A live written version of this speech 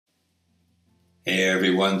Hey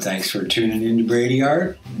everyone, thanks for tuning in to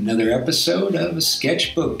BRADYART. Another episode of a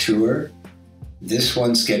sketchbook tour. This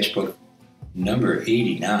one, sketchbook number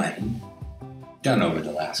 89, done over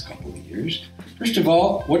the last couple of years. First of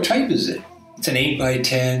all, what type is it? It's an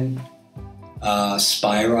 8x10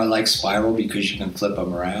 spiral. I like spiral because you can flip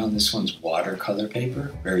them around. This one's watercolor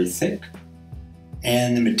paper, very thick.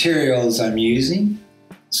 And the materials I'm using,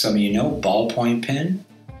 some of you know, ballpoint pen,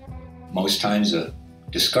 most times a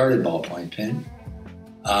discarded ballpoint pen,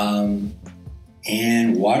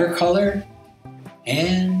 and watercolor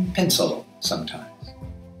and pencil sometimes.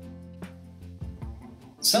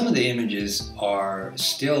 Some of the images are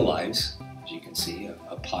still lifes, as you can see,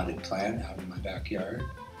 a potted plant out in my backyard.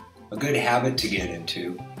 A good habit to get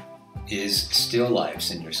into is still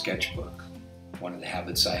lifes in your sketchbook. One of the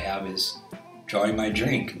habits I have is drawing my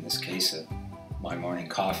drink, in this case my morning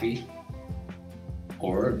coffee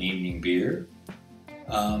or an evening beer.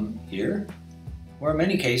 Here, or in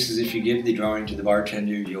many cases, if you give the drawing to the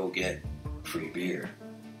bartender, you'll get free beer.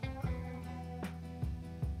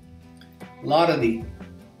 A lot of the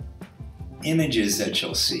images that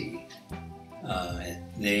you'll see,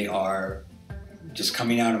 they are just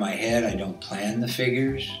coming out of my head. I don't plan the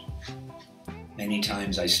figures. Many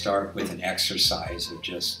times I start with an exercise of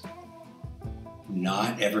just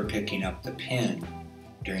not ever picking up the pen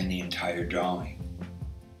during the entire drawing.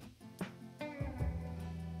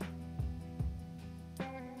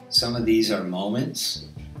 Some of these are moments,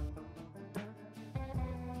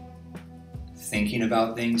 thinking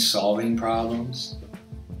about things, solving problems,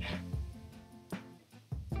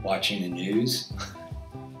 watching the news,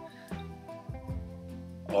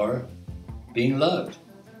 or being loved.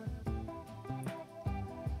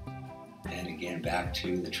 And again, back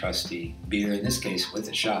to the trusty beer, in this case with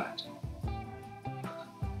a shot.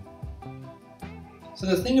 So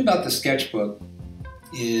the thing about the sketchbook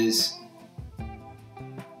is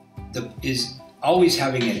always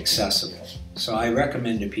having it accessible. So I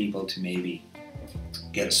recommend to people to maybe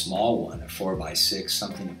get a small one, a 4x6,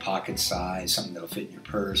 something a pocket size, something that'll fit in your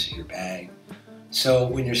purse or your bag. So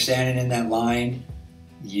when you're standing in that line,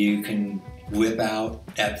 you can whip out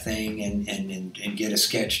that thing and get a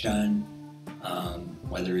sketch done,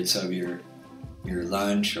 whether it's of your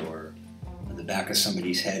lunch or the back of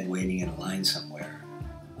somebody's head waiting in a line somewhere.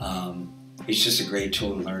 It's just a great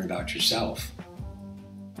tool to learn about yourself.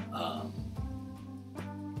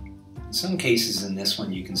 In some cases in this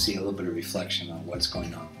one, you can see a little bit of reflection on what's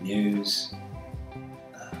going on in the news,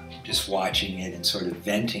 just watching it and sort of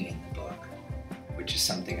venting in the book, which is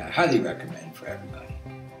something I highly recommend for everybody.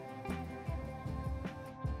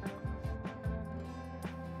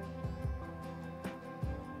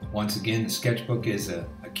 Once again, the sketchbook is a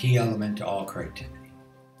key element to all creativity.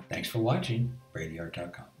 Thanks for watching,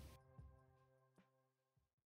 BRADYART.com.